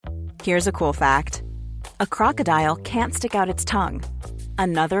Here's a cool fact. A crocodile can't stick out its tongue.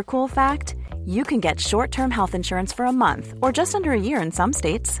 Another cool fact, you can get short-term health insurance for a month or just under a year in some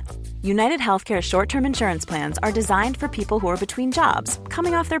states. United Healthcare short-term insurance plans are designed for people who are between jobs,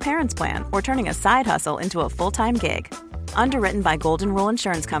 coming off their parents' plan, or turning a side hustle into a full-time gig. Underwritten by Golden Rule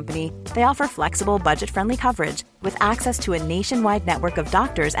Insurance Company, they offer flexible, budget-friendly coverage with access to a nationwide network of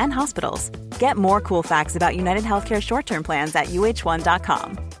doctors and hospitals. Get more cool facts about United Healthcare short-term plans at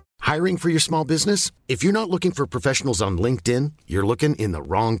uh1.com. Hiring for your small business? If you're not looking for professionals on LinkedIn, you're looking in the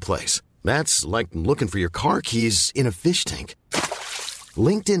wrong place. That's like looking for your car keys in a fish tank.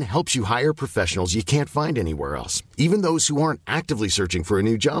 LinkedIn helps you hire professionals you can't find anywhere else, even those who aren't actively searching for a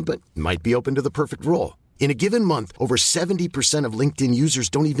new job but might be open to the perfect role. In a given month, over 70% of LinkedIn users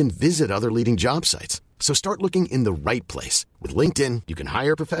don't even visit other leading job sites. So start looking in the right place. With LinkedIn, you can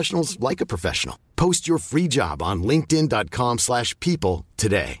hire professionals like a professional. Post your free job on linkedin.com/people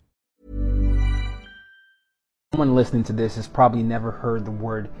today. Someone listening to this has probably never heard the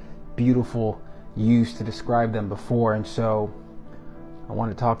word beautiful used to describe them before, and so I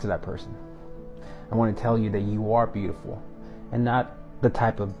want to talk to that person. I want to tell you that you are beautiful, and not the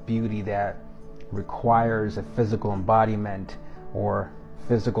type of beauty that requires a physical embodiment or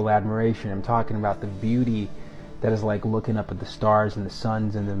physical admiration. I'm talking about the beauty that is like looking up at the stars and the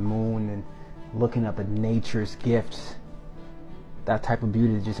suns and the moon and looking up at nature's gifts. That type of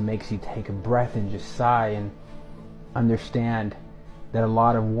beauty that just makes you take a breath and just sigh and understand that a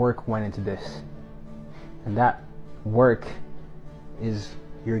lot of work went into this. And that work is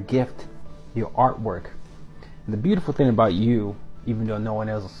your gift, your artwork. And the beautiful thing about you, even though no one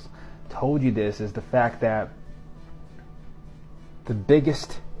else told you this, is the fact that the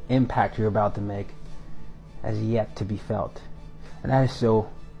biggest impact you're about to make has yet to be felt. And that is so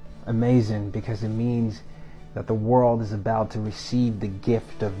amazing, because it means that the world is about to receive the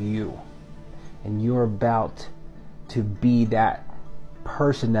gift of you, and you're about to be that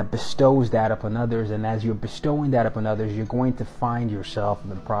person that bestows that upon others. And as you're bestowing that upon others, you're going to find yourself in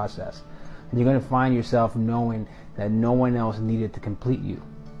the process, and you're going to find yourself knowing that no one else needed to complete you.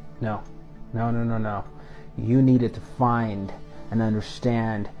 No. You needed to find and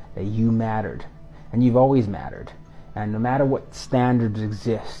understand that you mattered, and you've always mattered. And no matter what standards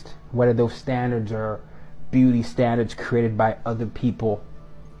exist, whether those standards are beauty standards created by other people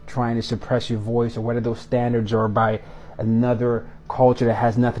trying to suppress your voice, or whether those standards are by another culture that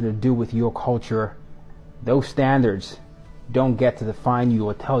has nothing to do with your culture, those standards don't get to define you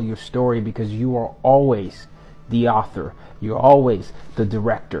or tell your story, because you are always the author, you're always the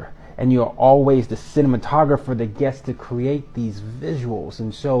director, and you're always the cinematographer that gets to create these visuals.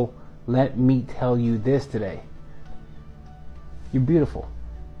 And so let me tell you this today: you're beautiful,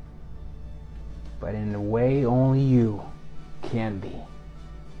 but in a way only you can be.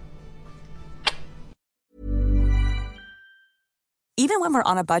 Even when we're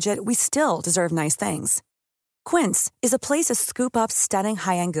on a budget, we still deserve nice things. Quince is a place to scoop up stunning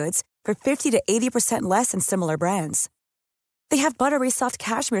high-end goods for 50 to 80% less than similar brands. They have buttery soft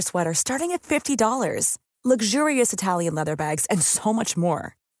cashmere sweaters starting at $50, luxurious Italian leather bags, and so much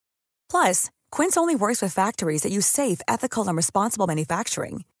more. Plus, Quince only works with factories that use safe, ethical, and responsible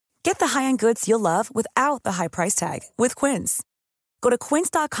manufacturing. Get the high-end goods you'll love without the high price tag with Quince. Go to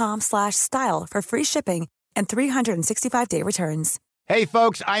quince.com/style for free shipping and 365-day returns. Hey,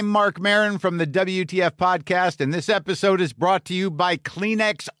 folks, I'm Mark Maron from the WTF Podcast, and this episode is brought to you by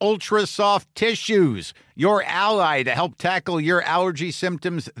Kleenex Ultra Soft Tissues, your ally to help tackle your allergy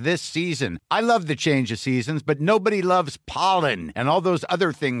symptoms this season. I love the change of seasons, but nobody loves pollen and all those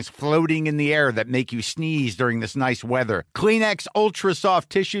other things floating in the air that make you sneeze during this nice weather. Kleenex Ultra Soft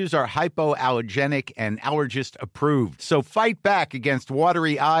Tissues are hypoallergenic and allergist approved, so fight back against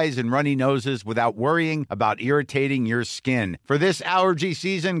watery eyes and runny noses without worrying about irritating your skin. For this allergy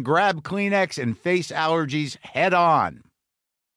season, grab Kleenex and face allergies head on.